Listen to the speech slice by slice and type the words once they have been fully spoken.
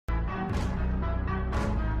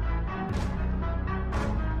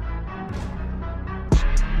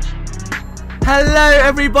Hello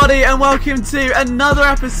everybody and welcome to another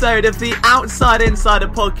episode of the Outside Insider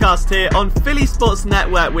podcast here on Philly Sports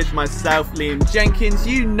Network with myself, Liam Jenkins.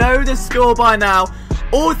 You know the score by now.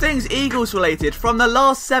 All things Eagles related from the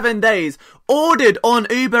last 7 days, ordered on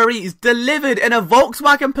Uber Eats, delivered in a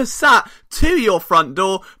Volkswagen Passat to your front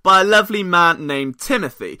door by a lovely man named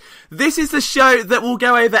Timothy. This is the show that will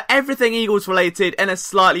go over everything Eagles related in a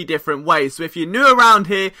slightly different way. So if you're new around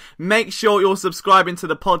here, make sure you're subscribing to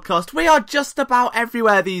the podcast. We are just about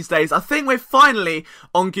everywhere these days. I think we're finally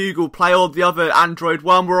on Google Play or the other Android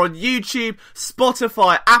one. We're on YouTube,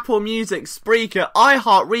 Spotify, Apple Music, Spreaker,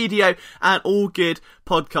 iHeartRadio, and all good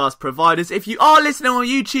podcast providers. If you are listening on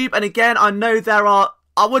YouTube, and again, I know there are,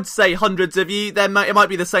 I would say, hundreds of you, it might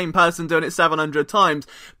be the same person doing it 700 times,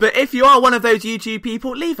 but if you are one of those YouTube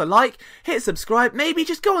people, leave a like, hit subscribe, maybe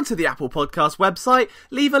just go onto the Apple Podcast website,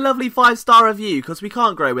 leave a lovely 5-star review, because we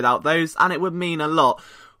can't grow without those, and it would mean a lot.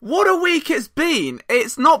 What a week it's been.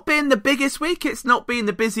 It's not been the biggest week, it's not been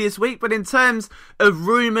the busiest week, but in terms of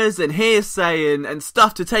rumours and hearsay and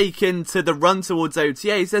stuff to take into the run towards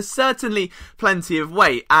OTAs, there's certainly plenty of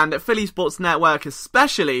weight. And at Philly Sports Network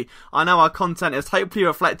especially, I know our content has hopefully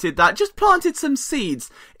reflected that, just planted some seeds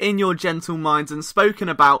in your gentle minds and spoken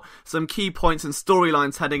about some key points and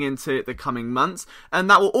storylines heading into the coming months. And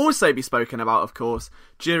that will also be spoken about, of course,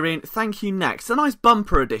 during Thank You Next, a nice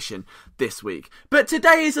bumper edition this week. But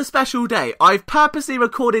today is a special day. I've purposely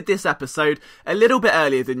recorded this episode a little bit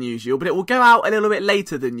earlier than usual, but it will go out a little bit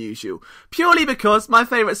later than usual, purely because my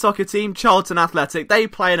favourite soccer team, Charlton Athletic, they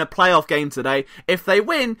play in a playoff game today. If they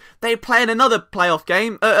win, they play in another playoff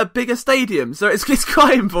game at a bigger stadium, so it's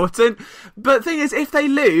quite important. But the thing is, if they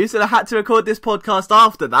lose and I had to record this podcast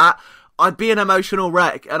after that, I'd be an emotional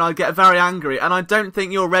wreck and I'd get very angry, and I don't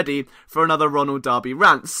think you're ready for another Ronald Darby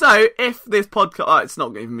rant. So if this podcast, it's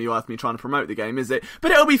not even worth me trying to promote the game, is it?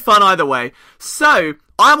 But it'll be fun either way. So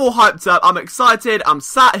I'm all hyped up, I'm excited, I'm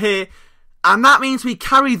sat here, and that means we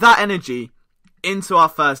carry that energy into our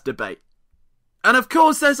first debate. And of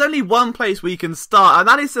course there's only one place we can start, and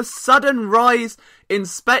that is the sudden rise in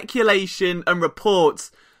speculation and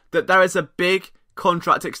reports that there is a big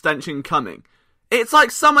contract extension coming. It's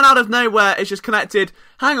like someone out of nowhere is just connected.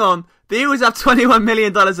 Hang on, the Eagles have $21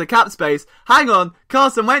 million of cap space. Hang on,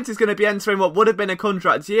 Carson Wentz is going to be entering what would have been a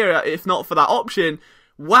contract year if not for that option.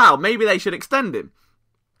 Wow, maybe they should extend him.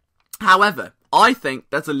 However, I think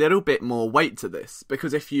there's a little bit more weight to this,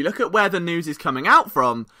 because if you look at where the news is coming out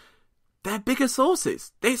from, they're bigger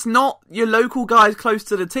sources. It's not your local guys close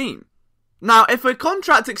to the team. Now, if a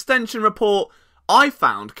contract extension report I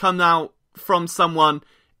found come out from someone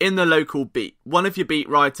in the local beat, one of your beat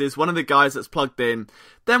writers, one of the guys that's plugged in,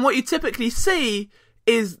 then what you typically see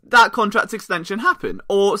is that contract extension happen,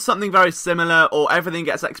 or something very similar, or everything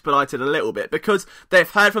gets expedited a little bit because they've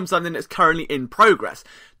heard from something that's currently in progress.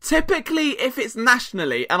 Typically, if it's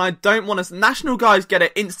nationally, and I don't want to, national guys get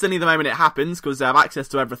it instantly the moment it happens because they have access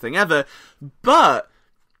to everything ever, but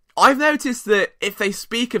I've noticed that if they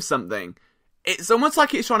speak of something, it's almost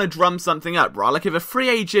like it's trying to drum something up, right? Like if a free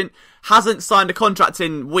agent hasn't signed a contract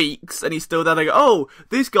in weeks and he's still there, they go, oh,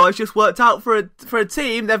 this guy's just worked out for a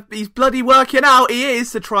team. He's bloody working out. He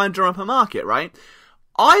is, to try and drum up a market, right?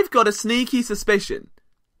 I've got a sneaky suspicion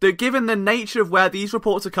that given the nature of where these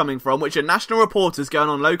reports are coming from, which are national reporters going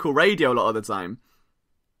on local radio a lot of the time,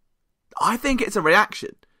 I think it's a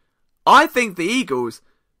reaction. I think the Eagles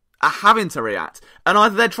are having to react. And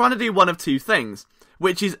either they're trying to do one of two things,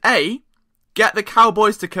 which is A, get the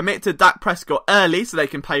Cowboys to commit to Dak Prescott early so they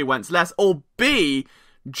can pay Wentz less, or B,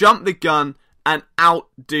 jump the gun and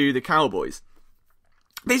outdo the Cowboys.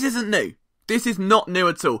 This isn't new. This is not new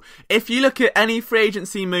at all. If you look at any free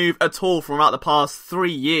agency move at all from about the past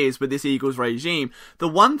 3 years with this Eagles regime, the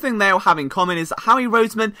one thing they all have in common is that Howie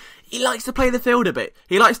Roseman, he likes to play the field a bit.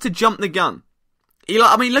 He likes to jump the gun.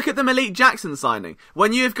 Look at the Malik Jackson signing.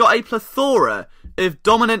 When you've got a plethora of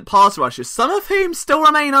dominant pass rushers, some of whom still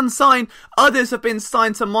remain unsigned, others have been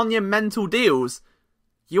signed to monumental deals.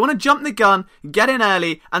 You want to jump the gun, get in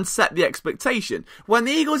early, and set the expectation. When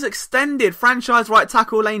the Eagles extended franchise right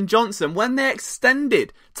tackle Lane Johnson, when they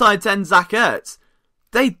extended tight end Zach Ertz,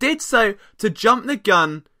 they did so to jump the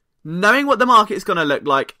gun, knowing what the market is going to look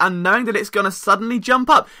like and knowing that it's going to suddenly jump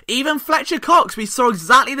up. Even Fletcher Cox, we saw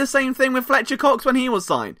exactly the same thing with Fletcher Cox when he was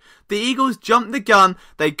signed. The Eagles jumped the gun,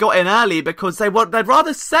 they got in early because they'd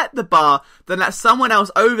rather set the bar than let someone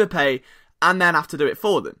else overpay and then have to do it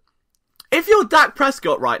for them. If you're Dak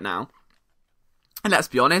Prescott right now, and let's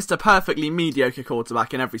be honest, a perfectly mediocre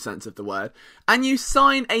quarterback in every sense of the word, and you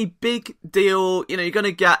sign a big deal, you're going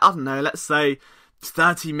to get, I don't know, let's say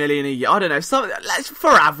 $30 million a year. I don't know,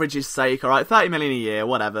 for average's sake, alright, $30 million a year,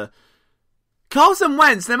 whatever. Carson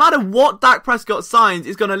Wentz, no matter what Dak Prescott signs,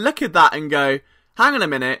 is going to look at that and go, hang on a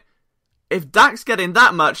minute, if Dak's getting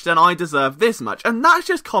that much, then I deserve this much. And that's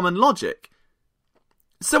just common logic.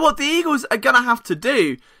 So what the Eagles are going to have to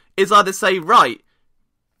do is either say, right,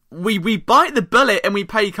 we bite the bullet and we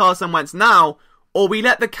pay Carson Wentz now, or we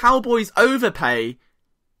let the Cowboys overpay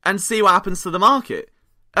and see what happens to the market.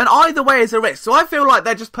 And either way is a risk. So I feel like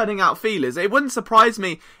they're just putting out feelers. It wouldn't surprise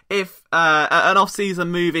me if an off-season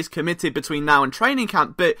move is committed between now and training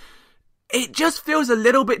camp, but it just feels a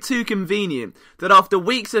little bit too convenient that after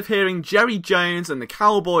weeks of hearing Jerry Jones and the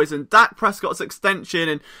Cowboys and Dak Prescott's extension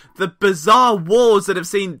and the bizarre wars that have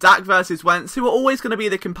seen Dak versus Wentz, who are always going to be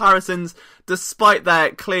the comparisons despite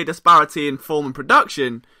their clear disparity in form and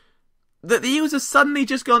production, that the Eagles have suddenly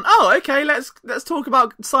just gone, oh, okay, let's talk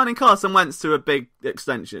about signing Carson Wentz to a big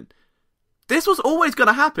extension. This was always going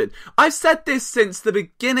to happen. I've said this since the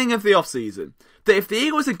beginning of the offseason, that if the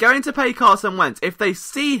Eagles are going to pay Carson Wentz, if they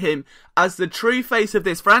see him as the true face of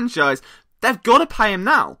this franchise, they've got to pay him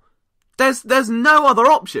now. There's no other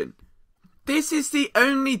option. This is the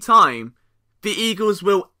only time the Eagles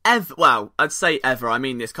will ever, well, I'd say ever, I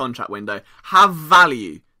mean this contract window, have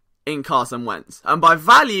value in Carson Wentz. And by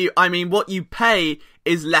value, I mean what you pay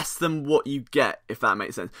is less than what you get, if that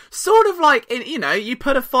makes sense. Sort of like, you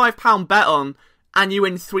put a £5 bet on and you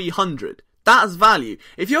win 300. That's value.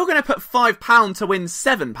 If you're going to put £5 to win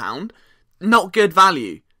 £7, not good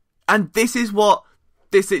value. And this is what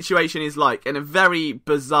this situation is like in a very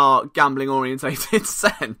bizarre gambling-orientated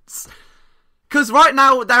sense. Because right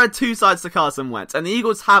now, there are two sides to Carson Wentz, and the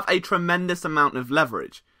Eagles have a tremendous amount of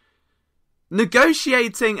leverage.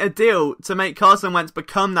 Negotiating a deal to make Carson Wentz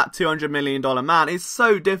become that $200 million man is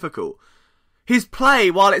so difficult. His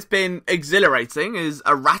play, while it's been exhilarating, is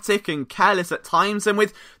erratic and careless at times, and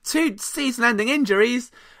with 2 season-ending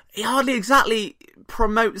injuries, he hardly exactly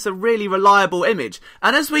promotes a really reliable image.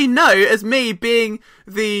 And as we know, as me being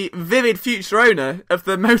the vivid future owner of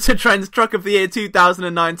the Motor Trend's Truck of the Year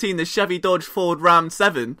 2019, the Chevy Dodge Ford Ram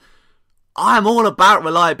 7, I am all about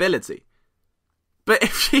reliability. But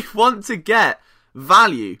if you want to get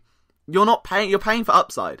value, you're paying for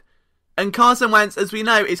upside. And Carson Wentz, as we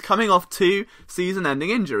know, is coming off 2 season-ending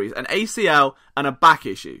injuries, an ACL and a back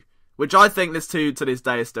issue, which I think this two to this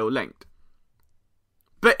day is still linked.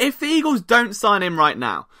 But if the Eagles don't sign him right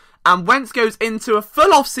now, and Wentz goes into a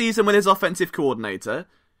full off-season with his offensive coordinator,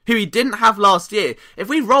 who he didn't have last year, if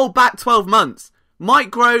we roll back 12 months,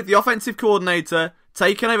 Mike Groh, the offensive coordinator,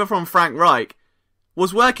 taken over from Frank Reich,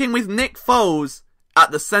 was working with Nick Foles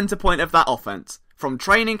at the centre point of that offense. From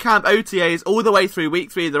training camp, OTAs, all the way through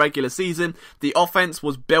week 3 of the regular season, the offense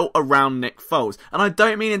was built around Nick Foles. And I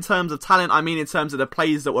don't mean in terms of talent, I mean in terms of the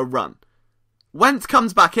plays that were run. Wentz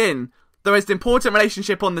comes back in, the most important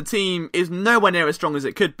relationship on the team is nowhere near as strong as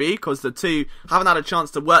it could be, because the two haven't had a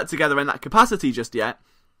chance to work together in that capacity just yet.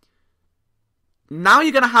 Now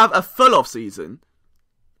you're going to have a full off season,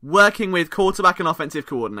 working with quarterback and offensive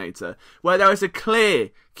coordinator, where there is a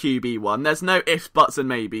clear QB1. There's no ifs, buts and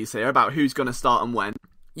maybes here about who's going to start and when.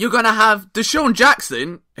 You're going to have Deshaun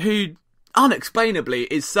Jackson, who unexplainably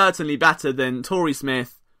is certainly better than Torrey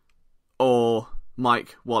Smith or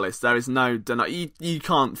Mike Wallace. There is no deny. You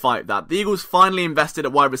can't fight that. The Eagles finally invested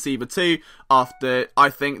at wide receiver 2 after I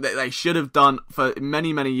think that they should have done for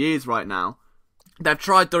many, many years right now. They've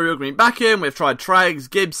tried Dorial Green-Beckham, we've tried Treggs,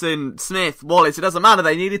 Gibson, Smith, Wallace, it doesn't matter,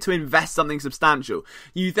 they needed to invest something substantial.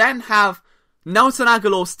 You then have Nelson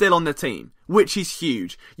Aguilar still on the team, which is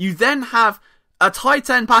huge. You then have a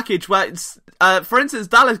tight end package where, it's, for instance,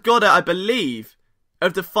 Dallas Goedert, I believe,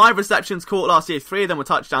 of the 5 receptions caught last year, 3 of them were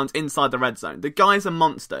touchdowns inside the red zone. The guy's a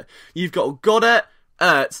monster. You've got Goedert,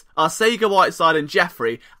 Ertz, Arcega-Whiteside and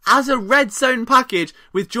Jeffrey as a red zone package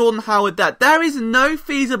with Jordan Howard there. There is no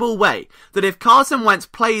feasible way that if Carson Wentz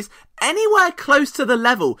plays anywhere close to the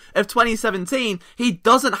level of 2017, he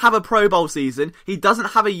doesn't have a Pro Bowl season, he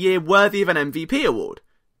doesn't have a year worthy of an MVP award.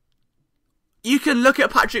 You can look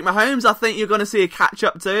at Patrick Mahomes, I think you're going to see a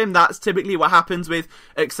catch-up to him. That's typically what happens with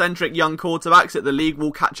eccentric young quarterbacks, that the league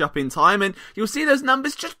will catch up in time, and you'll see those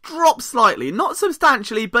numbers just drop slightly. Not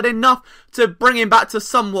substantially, but enough to bring him back to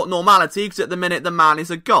somewhat normality, because at the minute the man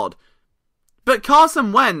is a god. But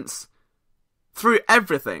Carson Wentz, through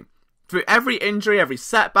everything, through every injury, every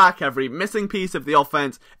setback, every missing piece of the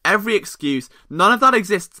offense, every excuse, none of that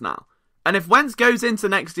exists now. And if Wentz goes into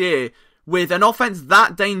next year with an offense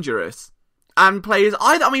that dangerous, and plays,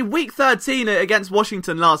 week 13 against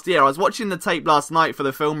Washington last year, I was watching the tape last night for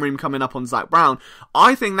the film room coming up on Zach Brown.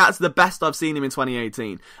 I think that's the best I've seen him in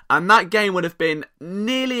 2018. And that game would have been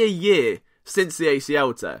nearly a year since the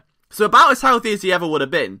ACL tear. So about as healthy as he ever would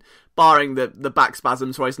have been. barring the back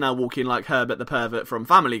spasms where he's now walking like Herbert the pervert from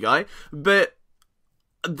Family Guy. But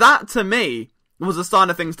that, to me, was a sign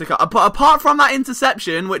of things to come. But apart from that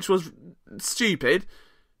interception, which was stupid,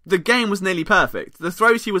 the game was nearly perfect. The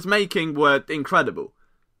throws he was making were incredible.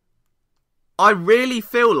 I really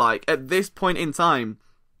feel like, at this point in time,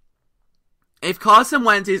 if Carson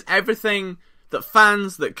Wentz is everything that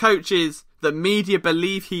fans, that coaches, that media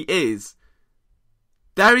believe he is,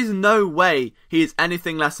 there is no way he is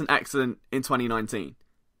anything less than excellent in 2019.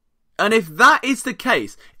 And if that is the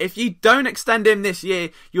case, if you don't extend him this year,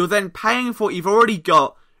 you're then paying for what you've already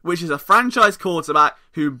got, which is a franchise quarterback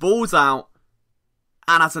who balls out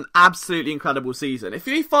and has an absolutely incredible season. If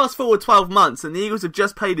you fast forward 12 months and the Eagles have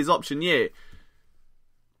just paid his option year,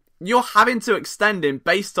 you're having to extend him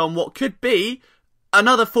based on what could be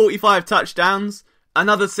another 45 touchdowns,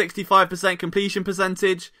 another 65% completion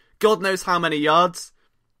percentage, God knows how many yards.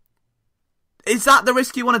 Is that the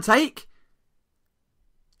risk you want to take?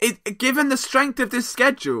 Given the strength of this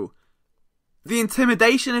schedule, the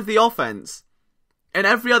intimidation of the offense, and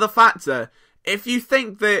every other factor, if you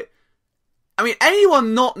think that... I mean,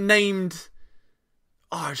 anyone not named...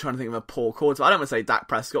 I'm trying to think of a poor quarterback. I don't want to say Dak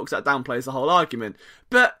Prescott because that downplays the whole argument.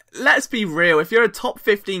 But let's be real. If you're a top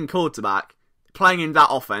 15 quarterback playing in that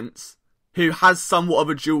offense, who has somewhat of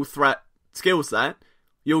a dual threat skill set,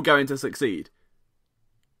 you're going to succeed.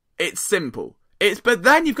 It's simple. But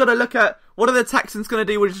then you've got to look at what are the Texans going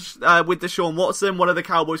to do with Deshaun Watson? What are the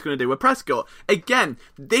Cowboys going to do with Prescott? Again,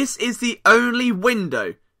 this is the only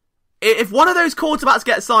window. If one of those quarterbacks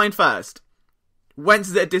gets signed first, Wentz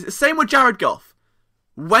is at a same with Jared Goff.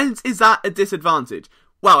 Wentz is at a disadvantage.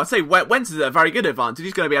 Well, I say Wentz is at a very good advantage.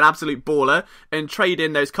 He's going to be an absolute baller and trade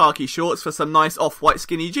in those khaki shorts for some nice off-white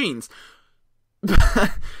skinny jeans.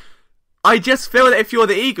 I just feel that if you're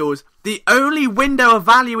the Eagles, the only window of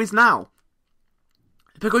value is now.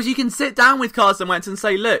 Because you can sit down with Carson Wentz and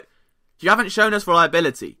say, look, you haven't shown us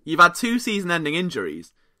reliability. You've had 2 season-ending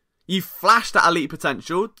injuries. You've flashed at elite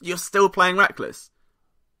potential. You're still playing reckless.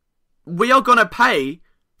 We are going to pay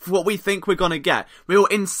for what we think we're going to get. We will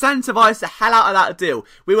incentivize the hell out of that deal.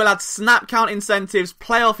 We will add snap count incentives,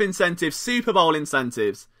 playoff incentives, Super Bowl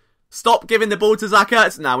incentives. Stop giving the ball to Zach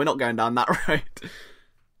Ertz. No, we're not going down that road.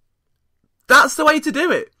 That's the way to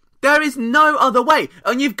do it. There is no other way.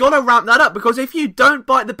 And you've got to ramp that up, because if you don't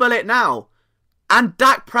bite the bullet now, and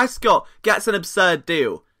Dak Prescott gets an absurd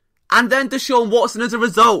deal, and then Deshaun Watson as a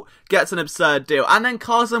result gets an absurd deal, and then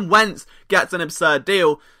Carson Wentz gets an absurd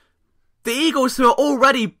deal, the Eagles, who are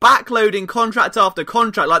already backloading contract after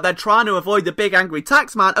contract like they're trying to avoid the big angry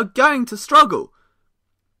tax man, are going to struggle.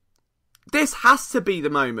 This has to be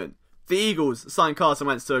the moment the Eagles sign Carson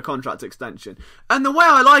Wentz to a contract extension. And the way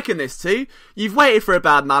I liken this to, you've waited for a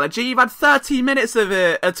bad analogy, you've had 30 minutes of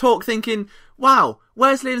a talk thinking, wow,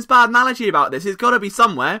 where's Liam's bad analogy about this? It's got to be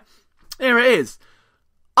somewhere. Here it is.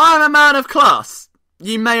 I'm a man of class.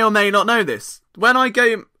 You may or may not know this. When I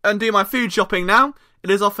go and do my food shopping now, it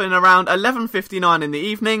is often around 11:59 in the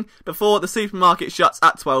evening before the supermarket shuts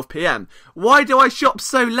at 12 p.m. Why do I shop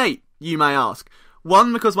so late, you may ask?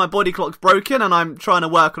 1, because my body clock's broken and I'm trying to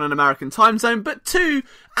work on an American time zone. But 2,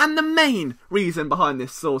 and the main reason behind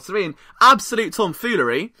this sorcery and absolute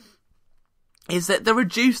tomfoolery, is that the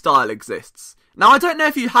reduced aisle exists. Now, I don't know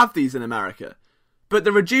if you have these in America, but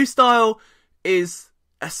the reduced aisle is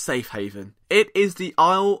a safe haven. It is the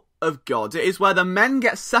aisle of God. It is where the men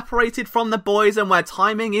get separated from the boys and where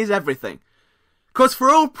timing is everything. Because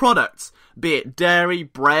for all products, be it dairy,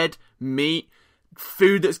 bread, meat,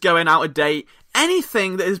 food that's going out of date,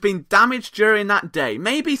 anything that has been damaged during that day,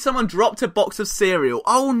 maybe someone dropped a box of cereal,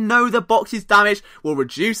 oh no, the box is damaged, we'll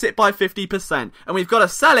reduce it by 50%, and we've got to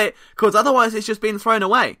sell it because otherwise it's just being thrown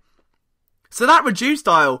away. So that reduced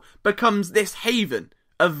aisle becomes this haven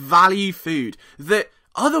of value food that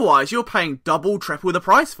otherwise you're paying double, triple the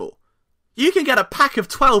price for. You can get a pack of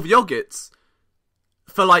 12 yogurts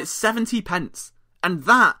for like 70 pence, and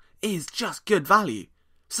that is just good value.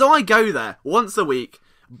 So I go there once a week,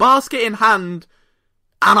 basket in hand,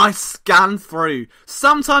 and I scan through.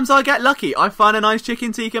 Sometimes I get lucky, I find a nice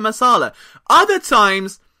chicken tikka masala. Other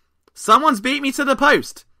times, someone's beat me to the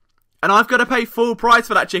post, and I've got to pay full price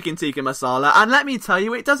for that chicken tikka masala, and let me tell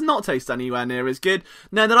you, it does not taste anywhere near as good.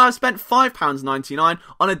 Now that I've spent £5.99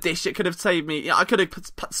 on a dish that could have saved me, I could have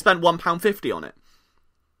spent £1.50 on it.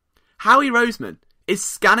 Howie Roseman is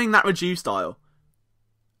scanning that reduced aisle,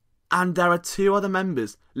 and there are 2 other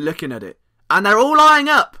members looking at it, and they're all eyeing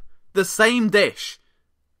up the same dish.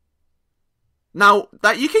 Now,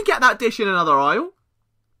 that you can get that dish in another aisle,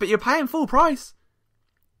 but you're paying full price.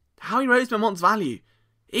 Howie Roseman wants value.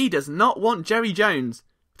 He does not want Jerry Jones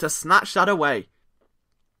to snatch that away.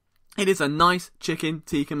 It is a nice chicken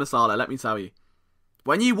tikka masala, let me tell you.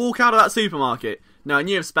 When you walk out of that supermarket, knowing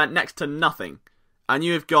you have spent next to nothing, and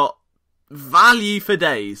you have got value for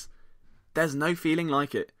days, there's no feeling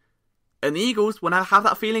like it. And the Eagles will now have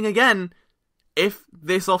that feeling again if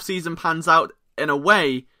this offseason pans out in a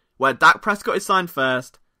way where Dak Prescott is signed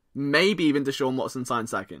first, maybe even Deshaun Watson signed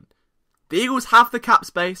second. The Eagles have the cap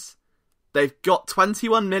space. They've got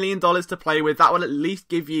 $21 million to play with. That will at least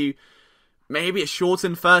give you maybe a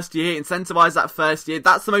shortened first year, incentivize that first year.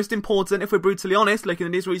 That's the most important, if we're brutally honest, looking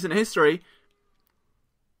at his recent history.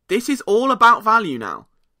 This is all about value now.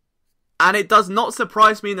 And it does not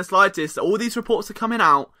surprise me in the slightest that all these reports are coming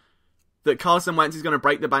out that Carson Wentz is going to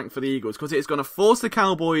break the bank for the Eagles, because it's going to force the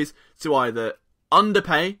Cowboys to either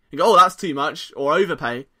underpay and go, oh, that's too much, or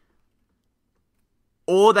overpay,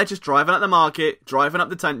 or they're just driving up the market, driving up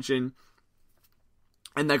the tension,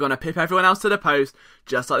 and they're going to pip everyone else to the post,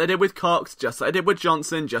 just like they did with Cox, just like they did with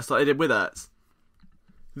Johnson, just like they did with Ertz.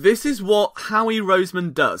 This is what Howie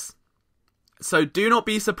Roseman does. So do not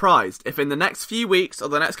be surprised if in the next few weeks or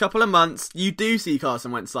the next couple of months you do see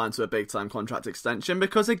Carson Wentz signed to a big-time contract extension,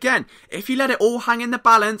 because again, if you let it all hang in the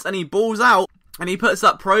balance and he balls out and he puts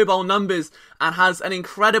up Pro Bowl numbers and has an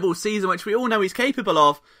incredible season, which we all know he's capable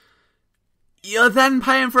of, you're then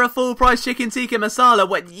paying for a full-price chicken tikka masala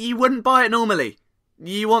when you wouldn't buy it normally.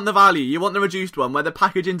 You want the value, you want the reduced one where the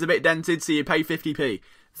packaging's a bit dented so you pay 50p.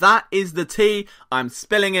 That is the tea. I'm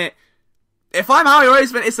spilling it. If I'm Howie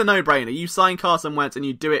Roseman, it's a no-brainer. You sign Carson Wentz and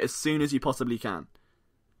you do it as soon as you possibly can.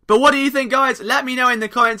 But what do you think, guys? Let me know in the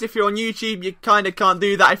comments. If you're on YouTube, you kind of can't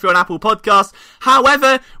do that if you're on Apple Podcasts.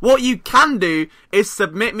 However, what you can do is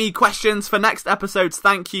submit me questions for next episode's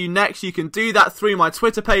Thank You Next. You can do that through my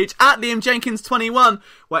Twitter page, @LiamJenkins21,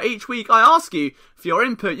 where each week I ask you for your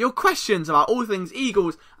input, your questions about all things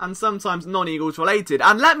Eagles and sometimes non-Eagles related.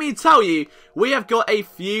 And let me tell you, we have got a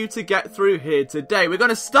few to get through here today. We're going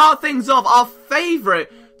to start things off, our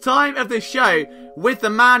favourite time of the show, with the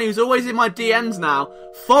man who's always in my DMs now.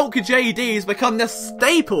 Folk JD has become the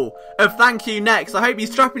staple of Thank You Next. I hope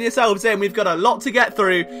you're strapping yourselves in. We've got a lot to get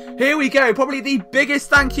through. Here we go. Probably the biggest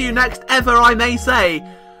Thank You Next ever, I may say.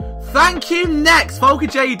 Thank you next. Volker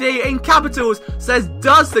JD in capitals says,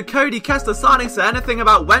 does the Cody Kessler signing say anything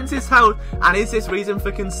about Wentz's health, and is this reason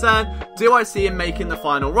for concern? Do I see him making the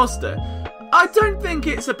final roster? I don't think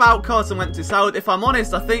it's about Carson Wentz's health. If I'm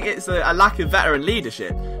honest, I think it's a lack of veteran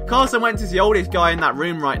leadership. Carson Wentz is the oldest guy in that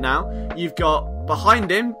room right now. You've got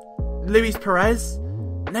behind him Luis Perez,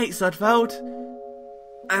 Nate Sudfeld,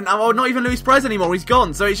 and not even Luis Perez anymore, he's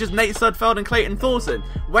gone. So it's just Nate Sudfeld and Clayton Thorson.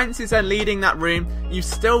 Wentz is then leading that room. You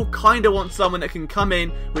still kind of want someone that can come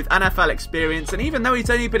in with NFL experience. And even though he's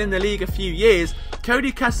only been in the league a few years,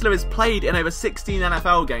 Cody Kessler has played in over 16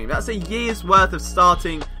 NFL games. That's a year's worth of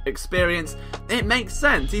starting experience. It makes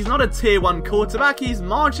sense. He's not a tier 1 quarterback, he's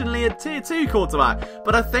marginally a tier 2 quarterback.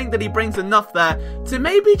 But I think that he brings enough there to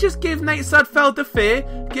maybe just give Nate Sudfeld the fear,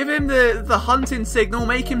 give him the hunting signal,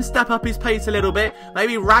 make him step up his pace a little bit,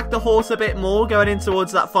 maybe rag the horse a bit more going in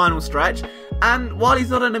towards that final stretch. And while he's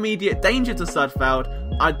not an immediate danger to Sudfeld,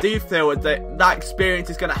 I do feel that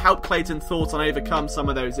experience is going to help Clayton Thornton overcome some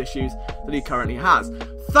of those issues that he currently has.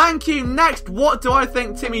 Thank you. Next, what do I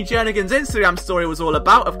think Timmy Jernigan's Instagram story was all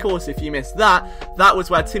about? Of course, if you missed that, that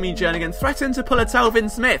was where Timmy Jernigan threatened to pull a Telvin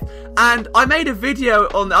Smith. And I made a video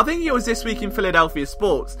on, I think it was This Week in Philadelphia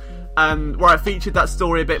Sports, where I featured that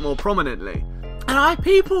story a bit more prominently. And I had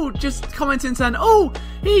people just commenting saying, oh,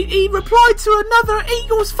 he replied to another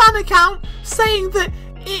Eagles fan account saying that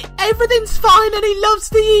everything's fine and he loves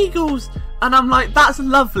the Eagles. And I'm like, that's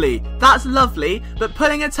lovely, but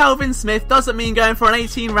pulling a Telvin Smith doesn't mean going for an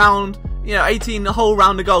 18 hole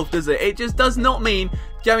round of golf, does it? It just does not mean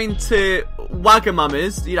going to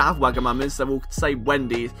Wagamama's. You don't have Wagamama's, so we'll say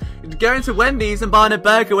Wendy's. Going to Wendy's and buying a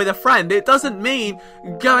burger with a friend, it doesn't mean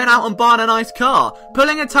going out and buying a nice car.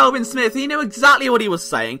 Pulling a Telvin Smith, he knew exactly what he was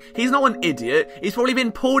saying. He's not an idiot. He's probably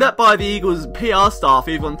been pulled up by the Eagles PR staff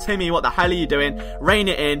who've gone, Timmy, what the hell are you doing? Rein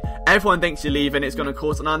it in. Everyone thinks you're leaving. It's going to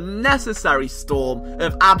cause an unnecessary storm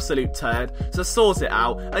of absolute turd. So sort it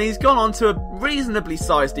out. And he's gone on to a reasonably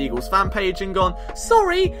sized Eagles fan page and gone,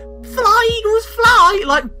 sorry, fly Eagles fly.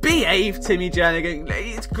 Like, behave, Timmy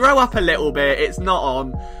Jernigan. Grow up a little bit. It's not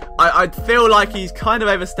on. I feel like he's kind of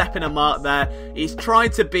overstepping a mark there. He's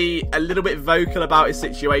tried to be a little bit vocal about his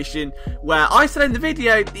situation, where I said in the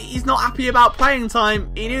video he's not happy about playing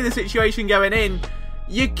time. He knew the situation going in.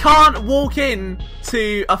 You can't walk in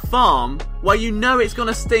to a farm where you know it's going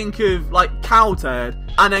to stink of, like, cow turd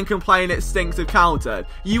and then complain it stinks of cow turd.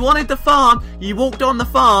 You wanted the farm, you walked on the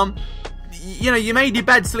farm, you made your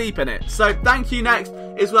bed, sleep in it. So thank you next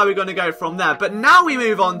is where we're going to go from there. But now we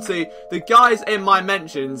move on to the guys in my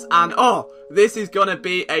mentions, and this is going to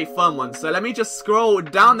be a fun one. So let me just scroll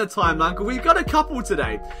down the timeline, because we've got a couple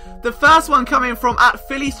today. The first one coming from at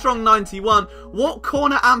PhillyStrong91. What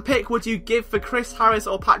corner and pick would you give for Chris Harris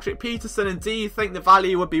or Patrick Peterson, and do you think the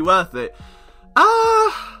value would be worth it?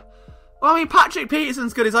 Well, I mean, Patrick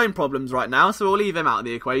Peterson's got his own problems right now, so we'll leave him out of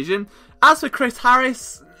the equation. As for Chris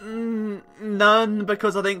Harris, none,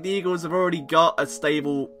 because I think the Eagles have already got a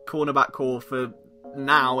stable cornerback core for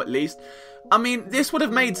now, at least. I mean, this would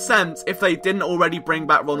have made sense if they didn't already bring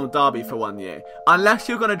back Ronald Darby for 1 year. Unless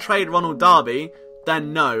you're going to trade Ronald Darby,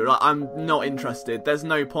 then no, I'm not interested. There's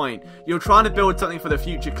no point. You're trying to build something for the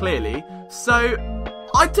future, clearly. So,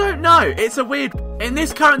 I don't know. It's a weird... In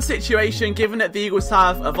this current situation, given that the Eagles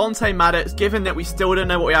have Avonte Maddox, given that we still don't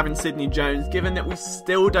know what we have in Sidney Jones, given that we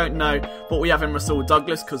still don't know what we have in Rasul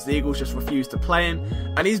Douglas, because the Eagles just refuse to play him,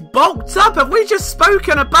 and he's bulked up. Have we just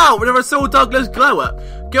spoken about the Rasul Douglas glow-up?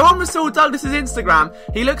 Go on Rasul Douglas's Instagram.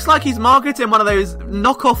 He looks like he's marketing one of those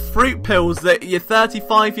knockoff fruit pills that your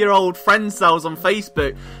 35-year-old friend sells on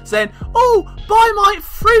Facebook, saying, "Oh, buy my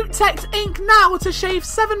Fruit Tex ink now to shave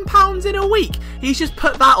 £7 in a week." He's just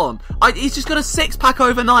put that on. He's just got a six-pack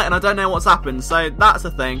overnight, and I don't know what's happened, so that's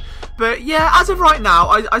a thing. But yeah, as of right now,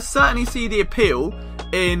 I certainly see the appeal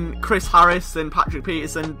in Chris Harris and Patrick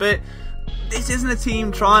Peterson, but this isn't a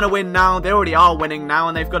team trying to win now. They already are winning now,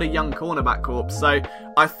 and they've got a young cornerback corps. So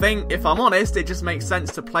I think, if I'm honest, it just makes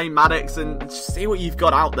sense to play Maddox and see what you've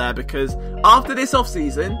got out there, because after this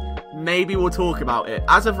offseason, maybe we'll talk about it.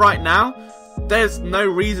 As of right now, there's no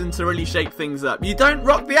reason to really shake things up. You don't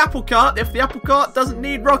rock the apple cart if the apple cart doesn't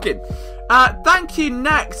need rocking. Thank you.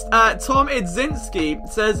 Next, Tom Idzinski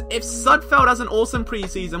says, if Sudfeld has an awesome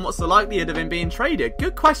preseason, what's the likelihood of him being traded?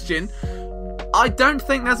 Good question. I don't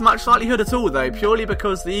think there's much likelihood at all, though, purely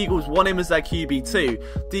because the Eagles want him as their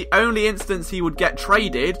QB2. The only instance he would get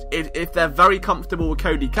traded is if they're very comfortable with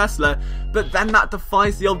Cody Kessler, but then that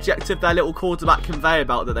defies the object of their little quarterback conveyor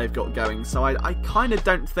belt that they've got going, so I kind of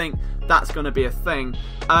don't think that's going to be a thing.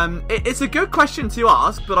 It's a good question to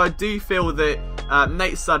ask, but I do feel that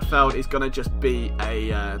Nate Sudfeld is going to just be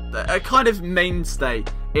a kind of mainstay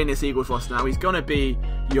in this Eagles roster now. He's going to be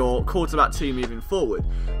your quarterback 2 moving forward.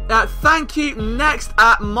 Thank you. Next,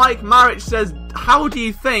 Mike Marich says, how do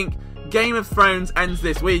you think Game of Thrones ends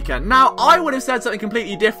this weekend? Now, I would have said something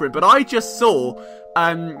completely different, but I just saw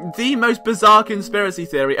the most bizarre conspiracy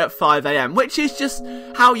theory at 5 AM, which is just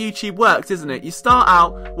how YouTube works, isn't it? You start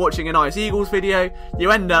out watching a nice Eagles video, you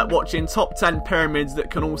end up watching top 10 pyramids that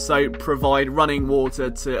can also provide running water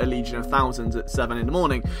to a legion of thousands at 7 in the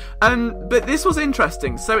morning. But this was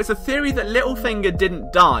interesting. So it's a theory that Littlefinger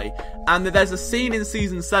didn't die, and that there's a scene in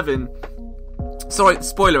season 7, sorry,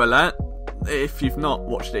 spoiler alert, if you've not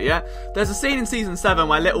watched it yet, there's a scene in season 7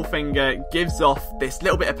 where Littlefinger gives off this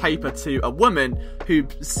little bit of paper to a woman who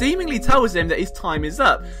seemingly tells him that his time is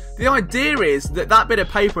up. The idea is that that bit of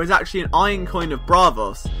paper is actually an iron coin of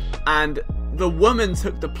Bravos, and the woman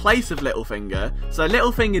took the place of Littlefinger, so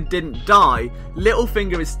Littlefinger didn't die,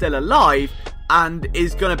 Littlefinger is still alive, and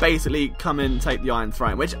is going to basically come and take the Iron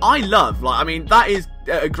Throne, which I love. Like, I mean, that is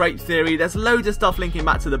a great theory. There's loads of stuff linking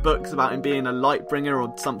back to the books about him being a light bringer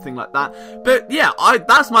or something like that. But yeah,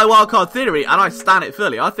 that's my wildcard theory, and I stand it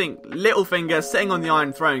fully. I think Littlefinger sitting on the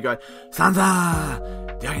Iron Throne going,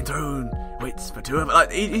 Sansa, the Iron Throne waits for two of us.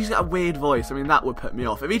 Like, he's got a weird voice. I mean, that would put me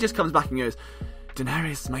off. If he just comes back and goes,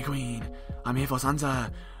 Daenerys, my queen, I'm here for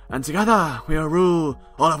Sansa, and together we will rule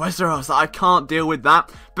all of Westeros. I can't deal with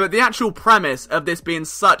that. But the actual premise of this being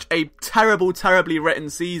such a terribly written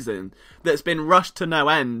season that's been rushed to no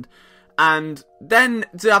end, and then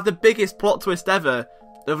to have the biggest plot twist ever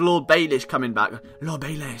of Lord Baelish coming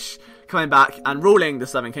back and ruling the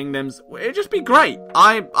Seven Kingdoms, it'd just be great.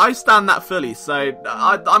 I stand that fully, so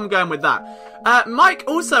I'm going with that. Mike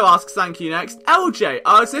also asks, thank you. Next, LJ,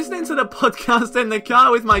 I was listening to the podcast in the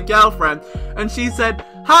car with my girlfriend, and she said,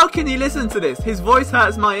 how can you listen to this? His voice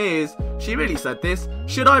hurts my ears. She really said this.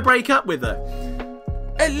 Should I break up with her?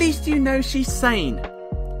 At least you know she's sane.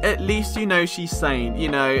 At least you know she's sane. You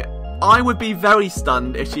know, I would be very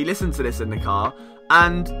stunned if she listened to this in the car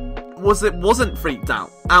and wasn't freaked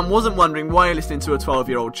out and wasn't wondering why you're listening to a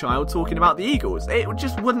 12-year-old child talking about the Eagles. It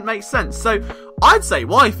just wouldn't make sense. So I'd say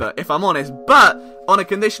Wi-Fi, if I'm honest, but on a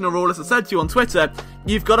conditional rule, as I said to you on Twitter,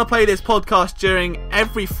 you've got to play this podcast during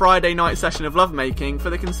every Friday night session of lovemaking for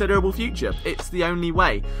the considerable future. It's the only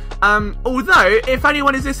way. Although, if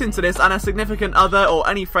anyone is listening to this and a significant other or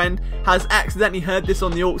any friend has accidentally heard this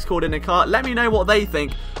on the aux cord in a car, let me know what they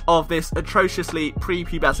think of this atrociously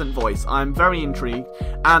prepubescent voice. I'm very intrigued.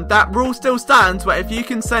 And that rule still stands, where if you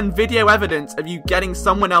can send video evidence of you getting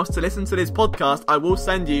someone else to listen to this podcast, I will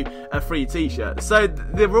send you a free t-shirt. So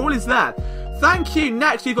the rule is there. Thank you.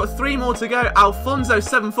 Next, we've got 3 more to go.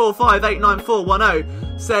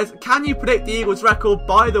 Alfonso74589410 says, can you predict the Eagles' record?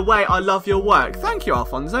 By the way, I love your work. Thank you,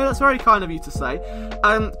 Alfonso. That's very kind of you to say.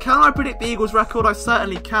 Can I predict the Eagles' record? I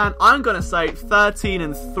certainly can. I'm going to say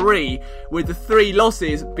 13-3, with the 3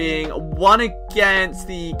 losses being 1 against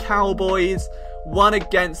the Cowboys, 1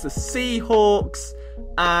 against the Seahawks,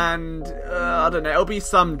 and I don't know, the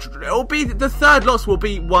 3rd loss will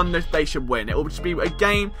be one that they should win. It will just be a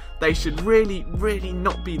game they should really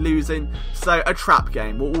not be losing, so a trap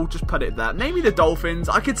game, we'll just put it there. Maybe the Dolphins,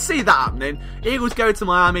 I could see that happening. Eagles go to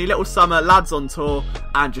Miami, little summer, lads on tour,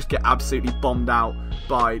 and just get absolutely bombed out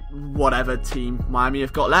by whatever team Miami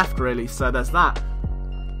have got left, really, so there's that.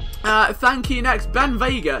 Thank you. Next, Ben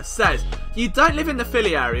Vega says, you don't live in the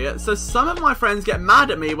Philly area, so some of my friends get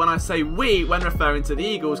mad at me when I say we when referring to the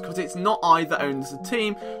Eagles, because it's not I that owns the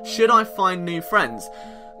team. Should I find new friends?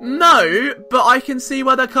 No, but I can see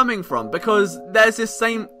where they're coming from, because there's this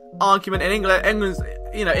same argument in England's,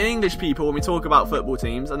 in English people, when we talk about football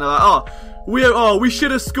teams, and they're like, we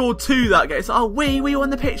should have scored 2 that game. It's like, were you on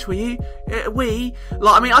the pitch, were you?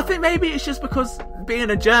 I think maybe it's just because being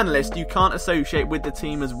a journalist, you can't associate with the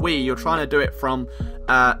team as we. You're trying to do it from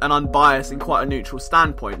an unbiased and quite a neutral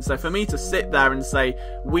standpoint. So for me to sit there and say,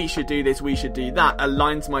 we should do this, we should do that,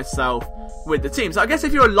 aligns myself with the team. So I guess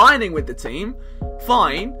if you're aligning with the team,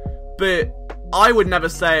 fine, but I would never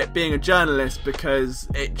say it being a journalist, because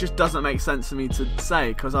it just doesn't make sense for me to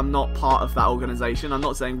say, because I'm not part of that organisation. I'm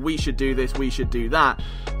not saying we should do this, we should do that.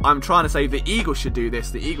 I'm trying to say the Eagles should do this,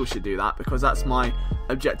 the Eagles should do that, because that's my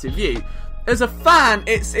objective view. As a fan,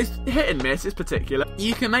 it's hit and miss, it's particular.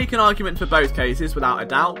 You can make an argument for both cases without a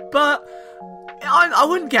doubt, but I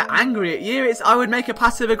wouldn't get angry at you. I would make a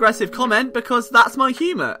passive-aggressive comment, because that's my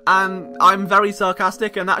humour, and I'm very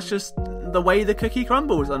sarcastic, and that's just the way the cookie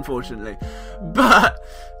crumbles, unfortunately. But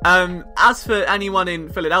as for anyone in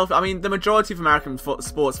Philadelphia, I mean, the majority of American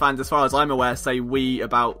sports fans, as far as I'm aware, say we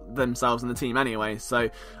about themselves and the team anyway, so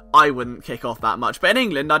I wouldn't kick off that much. But in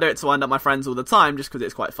England, I do it to wind up my friends all the time, just because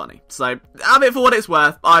it's quite funny. So have it for what it's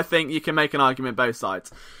worth. I think you can make an argument both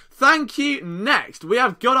sides. Thank you. Next, we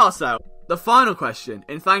have got ourselves the final question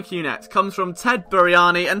in Thank You Next comes from Ted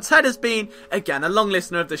Buriani, and Ted has been, again, a long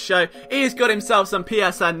listener of the show. He has got himself some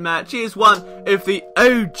PSN merch. He is one of the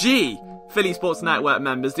OG Philly Sports Network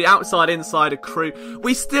members, the Outside Insider crew.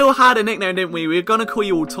 We still had a nickname, didn't we? We were going to call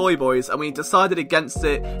you all Toy Boys, and we decided against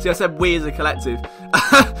it. See, I said we as a collective,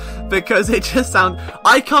 because it just sounds...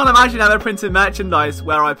 I can't imagine ever printing merchandise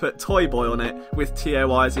where I put Toy Boy on it with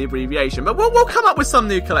TOY as the abbreviation, but we'll come up with some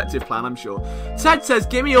new collective plan, I'm sure. Ted says,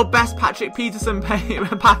 give me your best Patrick Peterson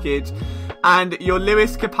package and your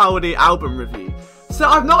Lewis Capaldi album review. So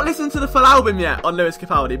I've not listened to the full album yet on Lewis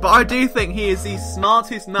Capaldi, but I do think he is the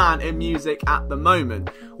smartest man in music at the moment.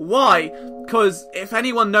 Why? Because if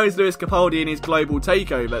anyone knows Lewis Capaldi and his global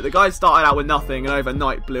takeover, the guy started out with nothing and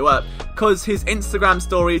overnight blew up. Because his Instagram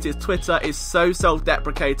stories, his Twitter is so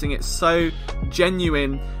self-deprecating, it's so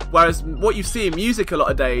genuine. Whereas what you see in music a lot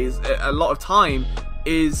of time,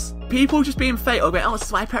 is people just being fake. Or going,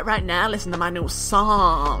 swipe it right now, listen to my new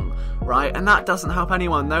song, right? And that doesn't help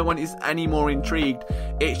anyone. No one is any more intrigued.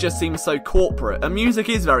 It just seems so corporate. And music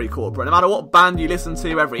is very corporate. No matter what band you listen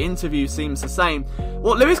to, every interview seems the same.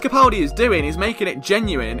 What Lewis Capaldi is doing is making it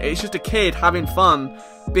genuine. It's just a kid having fun,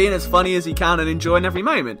 being as funny as he can and enjoying every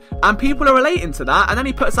moment. And people are relating to that. And then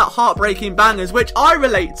he puts out heartbreaking bangers, which I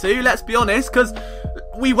relate to, let's be honest, because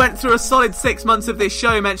we went through a solid 6 months of this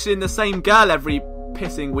show mentioning the same girl every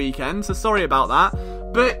pissing weekend, so sorry about that,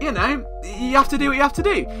 but you have to do what you have to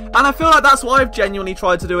do. And I feel like that's what I've genuinely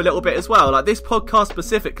tried to do a little bit as well. Like, this podcast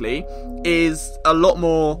specifically is a lot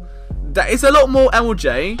more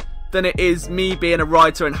LJ than it is me being a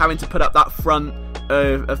writer and having to put up that front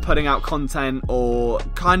of putting out content or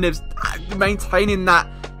kind of maintaining that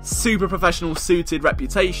super professional suited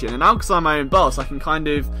reputation. And now, because I'm my own boss, I can kind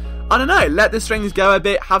of, I don't know, let the strings go a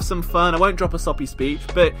bit, have some fun. I won't drop a soppy speech,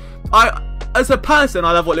 but as a person,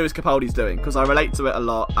 I love what Lewis Capaldi's doing, because I relate to it a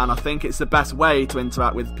lot, and I think it's the best way to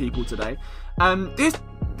interact with people today.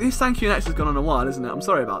 this thank you next has gone on a while, isn't it? I'm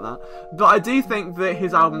sorry about that. But I do think that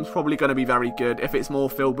his album's probably going to be very good if it's more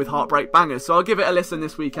filled with heartbreak bangers. So I'll give it a listen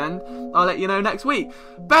this weekend. I'll let you know next week.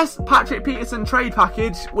 Best Patrick Peterson trade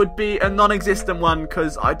package would be a non-existent one,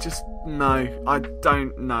 because I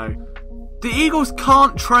don't know. The Eagles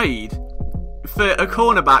can't trade for a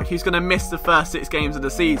cornerback who's going to miss the first 6 games of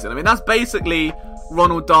the season. I mean, that's basically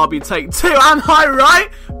Ronald Darby take 2. Am I right?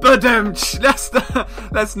 But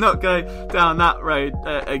let's not go down that road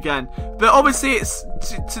again. But obviously it's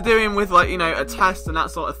to do him with, like, you know, a test and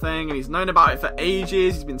that sort of thing, and he's known about it for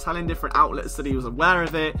ages. He's been telling different outlets that he was aware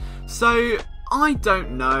of it. So I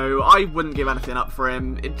don't know. I wouldn't give anything up for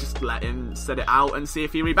him. Just let him sit it out and see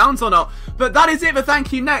if he rebounds or not. But that is it for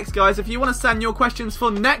Thank You Next, guys. If you want to send your questions for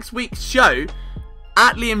next week's show,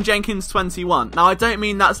 at Liam Jenkins 21. Now, I don't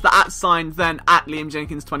mean that's the @ then at Liam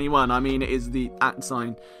Jenkins 21. I mean it is the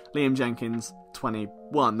 @ Liam Jenkins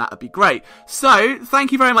 21. That would be great. So,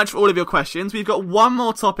 thank you very much for all of your questions. We've got one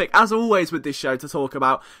more topic, as always with this show, to talk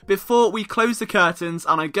about before we close the curtains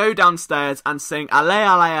and I go downstairs and sing Allez,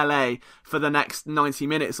 Allez, Allez for the next 90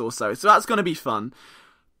 minutes or so. So that's going to be fun.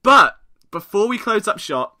 But before we close up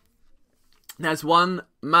shop, there's one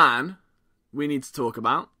man we need to talk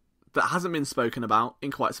about that hasn't been spoken about in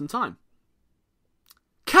quite some time.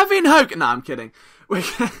 Kevin Hogan. No, I'm kidding.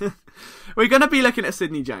 We're going to be looking at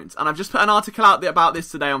Sidney Jones. And I've just put an article out there about this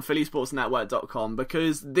today on phillysportsnetwork.com,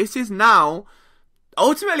 because this is now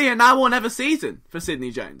ultimately a now or never season for Sidney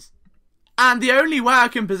Jones. And the only way I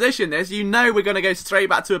can position this, you know we're going to go straight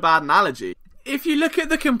back to a bad analogy. If you look at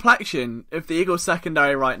the complexion of the Eagles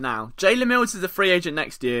secondary right now, Jalen Mills is a free agent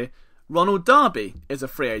next year. Ronald Darby is a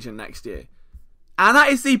free agent next year. And that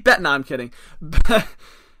is the bet. No, I'm kidding.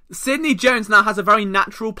 Sidney Jones now has a very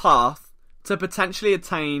natural path to potentially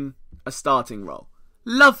attain a starting role.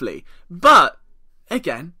 Lovely. But,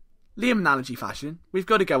 again, Liam analogy fashion, we've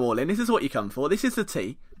got to go all in. This is what you come for. This is the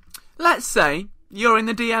tea. Let's say you're in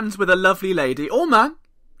the DMs with a lovely lady, or man.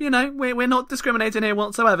 You know, we're not discriminating here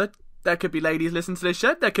whatsoever. There could be ladies listening to this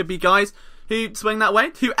show. There could be guys who swing that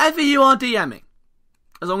way. Whoever you are DMing.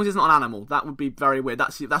 As long as it's not an animal, that would be very weird.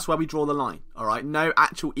 That's where we draw the line, alright? No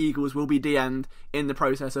actual Eagles will be DM'd in the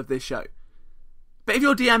process of this show. But if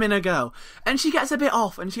you're DMing a girl, and she gets a bit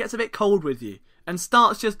off, and she gets a bit cold with you, and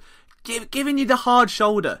starts just giving you the hard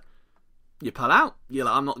shoulder, you pull out. You're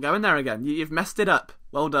like, I'm not going there again. You've messed it up.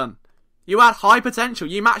 Well done. You had high potential.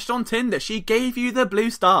 You matched on Tinder. She gave you the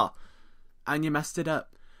blue star. And you messed it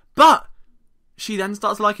up. But she then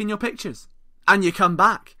starts liking your pictures. And you come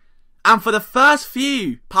back. And for the first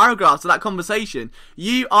few paragraphs of that conversation,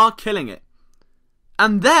 you are killing it.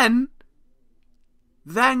 And then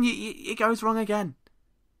it goes wrong again.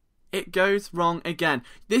 It goes wrong again.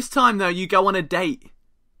 This time, though, you go on a date.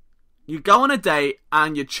 You go on a date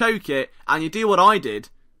and you choke it and you do what I did,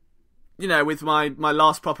 you know, with my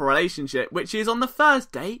last proper relationship, which is on the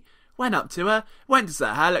first date, went up to her, went to say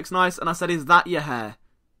her hair looks nice, and I said, is that your hair?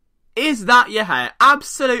 Is that your hair?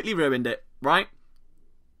 Absolutely ruined it, right?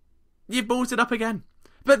 You ballsed it up again.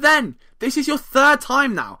 But then, this is your 3rd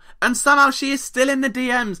time now, and somehow she is still in the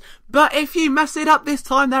DMs. But if you mess it up this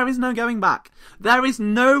time, there is no going back. There is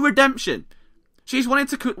no redemption. She's wanted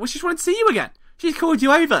to see you again. She's called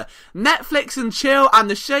you over. Netflix and chill, and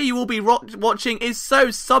the show you will be watching is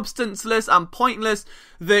so substanceless and pointless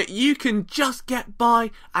that you can just get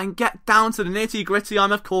by and get down to the nitty gritty.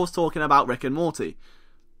 I'm of course talking about Rick and Morty.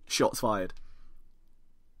 Shots fired.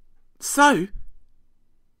 So,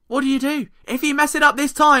 what do? If you mess it up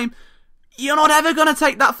this time, you're not ever going to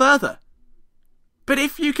take that further. But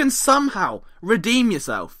if you can somehow redeem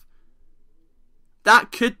yourself,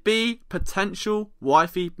 that could be potential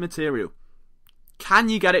wifey material. Can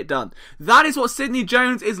you get it done? That is what Sidney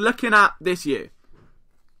Jones is looking at this year.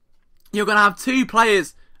 You're going to have 2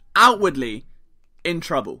 players outwardly in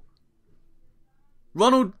trouble.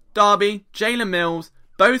 Ronald Darby, Jalen Mills,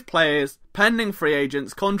 both players, pending free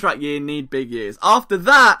agents, contract year, need big years. After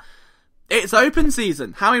that, it's open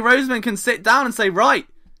season. Howie Roseman can sit down and say, right,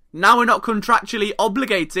 now we're not contractually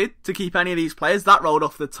obligated to keep any of these players. That rolled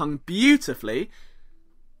off the tongue beautifully.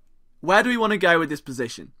 Where do we want to go with this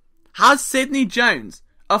position? Has Sidney Jones,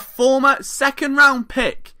 a former 2nd round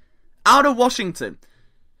pick out of Washington,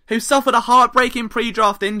 who suffered a heartbreaking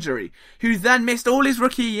pre-draft injury, who then missed all his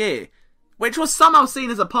rookie year, which was somehow seen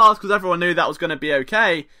as a pass because everyone knew that was going to be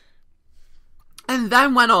okay, and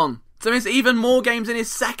then went on to miss even more games in his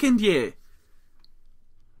 2nd year.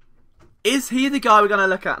 Is he the guy we're going to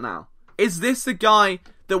look at now? Is this the guy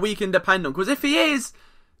that we can depend on? Because if he is,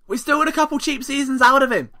 we still got a couple cheap seasons out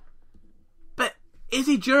of him. But is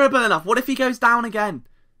he durable enough? What if he goes down again?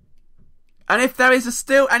 And if there is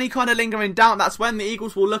still any kind of lingering doubt, that's when the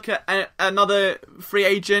Eagles will look at another free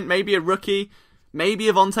agent, maybe a rookie, maybe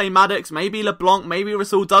Avonte Maddox, maybe LeBlanc, maybe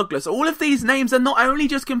Rasul Douglas. All of these names are not only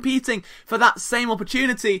just competing for that same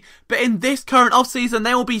opportunity, but in this current offseason,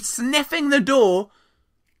 they will be sniffing the door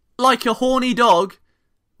like a horny dog,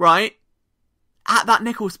 right, at that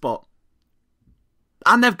nickel spot.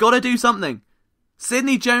 And they've got to do something.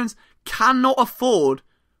 Sidney Jones cannot afford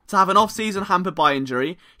to have an off-season hampered by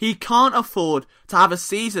injury. He can't afford to have a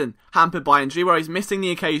season hampered by injury where he's missing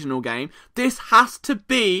the occasional game. This has to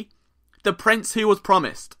be the prince who was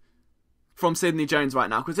promised from Sidney Jones right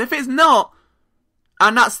now. Because if it's not,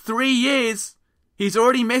 and that's 3 years, he's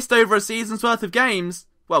already missed over a season's worth of games,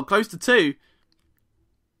 well, close to 2,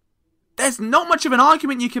 there's not much of an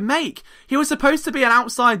argument you can make. He was supposed to be an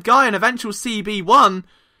outside guy, an eventual CB1.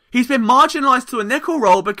 He's been marginalised to a nickel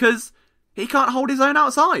role because he can't hold his own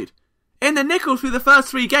outside. In the nickel through the first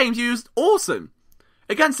 3 games, he was awesome.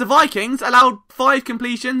 Against the Vikings, allowed 5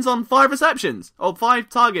 completions on 5 receptions. Or 5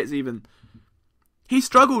 targets even. He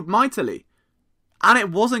struggled mightily. And it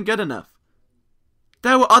wasn't good enough.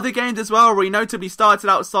 There were other games as well where he notably started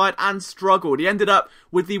outside and struggled. He ended up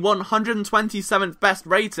with the 127th best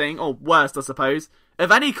rating, or worst I suppose,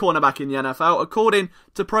 of any cornerback in the NFL according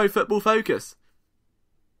to Pro Football Focus.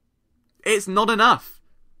 It's not enough.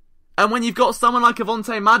 And when you've got someone like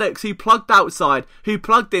Avonte Maddox who plugged outside, who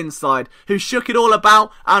plugged inside, who shook it all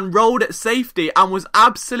about and rolled at safety and was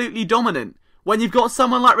absolutely dominant. When you've got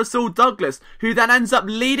someone like Rasul Douglas who then ends up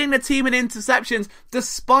leading the team in interceptions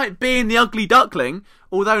despite being the ugly duckling.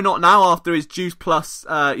 Although not now after his Juice Plus,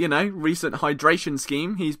 recent hydration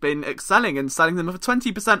scheme. He's been excelling and selling them for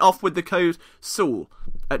 20% off with the code SAUL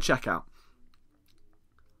at checkout.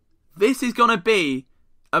 This is going to be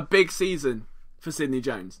a big season for Sidney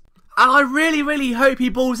Jones. And I really, really hope he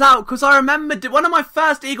balls out, because I remember one of my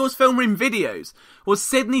first Eagles film room videos was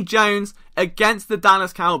Sidney Jones against the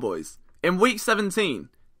Dallas Cowboys in week 17.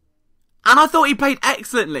 And I thought he played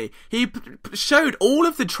excellently. He showed all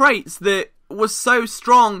of the traits that was so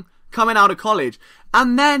strong coming out of college.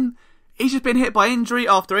 And then he's just been hit by injury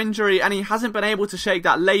after injury, and he hasn't been able to shake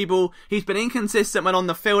that label. He's been inconsistent when on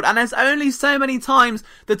the field, and there's only so many times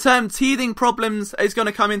the term teething problems is going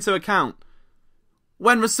to come into account.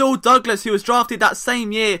 When Rasul Douglas, who was drafted that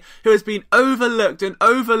same year, who has been overlooked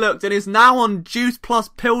and is now on Juice Plus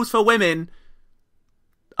pills for women.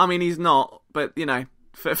 I mean, he's not, but,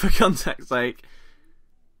 for context's sake.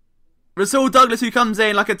 Rasul Douglas, who comes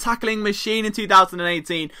in like a tackling machine in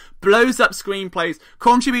 2018, blows up screenplays,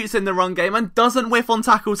 contributes in the run game, and doesn't whiff on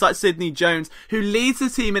tackles like Sidney Jones, who leads the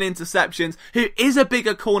team in interceptions, who is a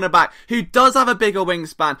bigger cornerback, who does have a bigger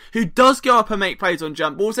wingspan, who does go up and make plays on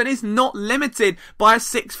jump balls, and is not limited by a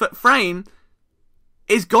 6-foot frame,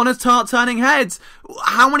 is gonna start turning heads.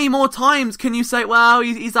 How many more times can you say, well,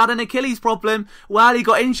 he's had an Achilles problem, well, he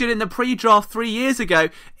got injured in the pre-draft 3 years ago?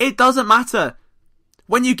 It doesn't matter.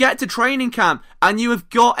 When you get to training camp and you have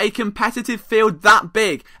got a competitive field that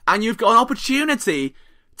big and you've got an opportunity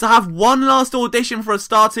to have one last audition for a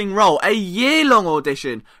starting role, a year-long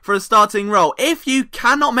audition for a starting role, if you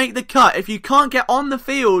cannot make the cut, if you can't get on the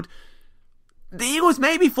field, the Eagles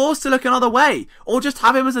may be forced to look another way, or just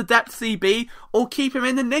have him as a depth CB, or keep him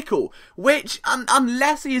in the nickel, which,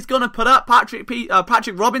 unless he is going to put up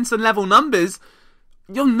Patrick Robinson level numbers,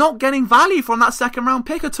 you're not getting value from that second round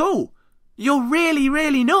pick at all. You're really,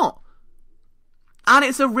 really not. And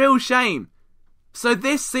it's a real shame. So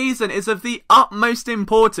this season is of the utmost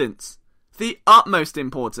importance. The utmost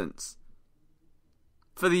importance.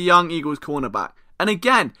 For the young Eagles cornerback. And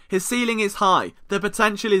again, his ceiling is high. The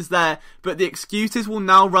potential is there. But the excuses will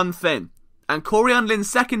now run thin. And Corey Undlin's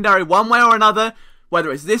secondary, one way or another,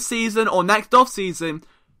 whether it's this season or next off-season,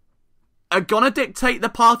 are going to dictate the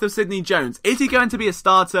path of Sidney Jones. Is he going to be a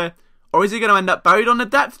starter? Or is he going to end up buried on the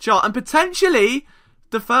depth chart and potentially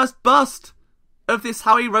the first bust of this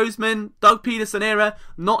Howie Roseman, Doug Peterson era,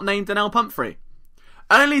 not named Donnell Pumphrey?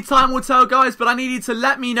 Only time will tell, guys, but I need you to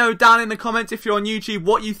let me know down in the comments if you're on YouTube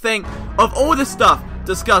what you think of all the stuff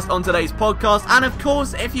discussed on today's podcast. And of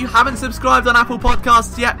course, if you haven't subscribed on Apple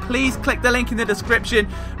Podcasts yet, please click the link in the description,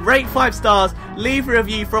 rate 5 stars, leave a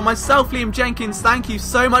review. From myself, Liam Jenkins, thank you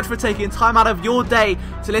so much for taking time out of your day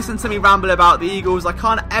to listen to me ramble about the Eagles. I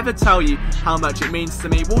can't ever tell you how much it means to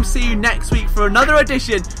me. We'll see you next week for another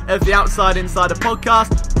edition of the Outside Insider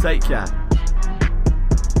podcast. Take care.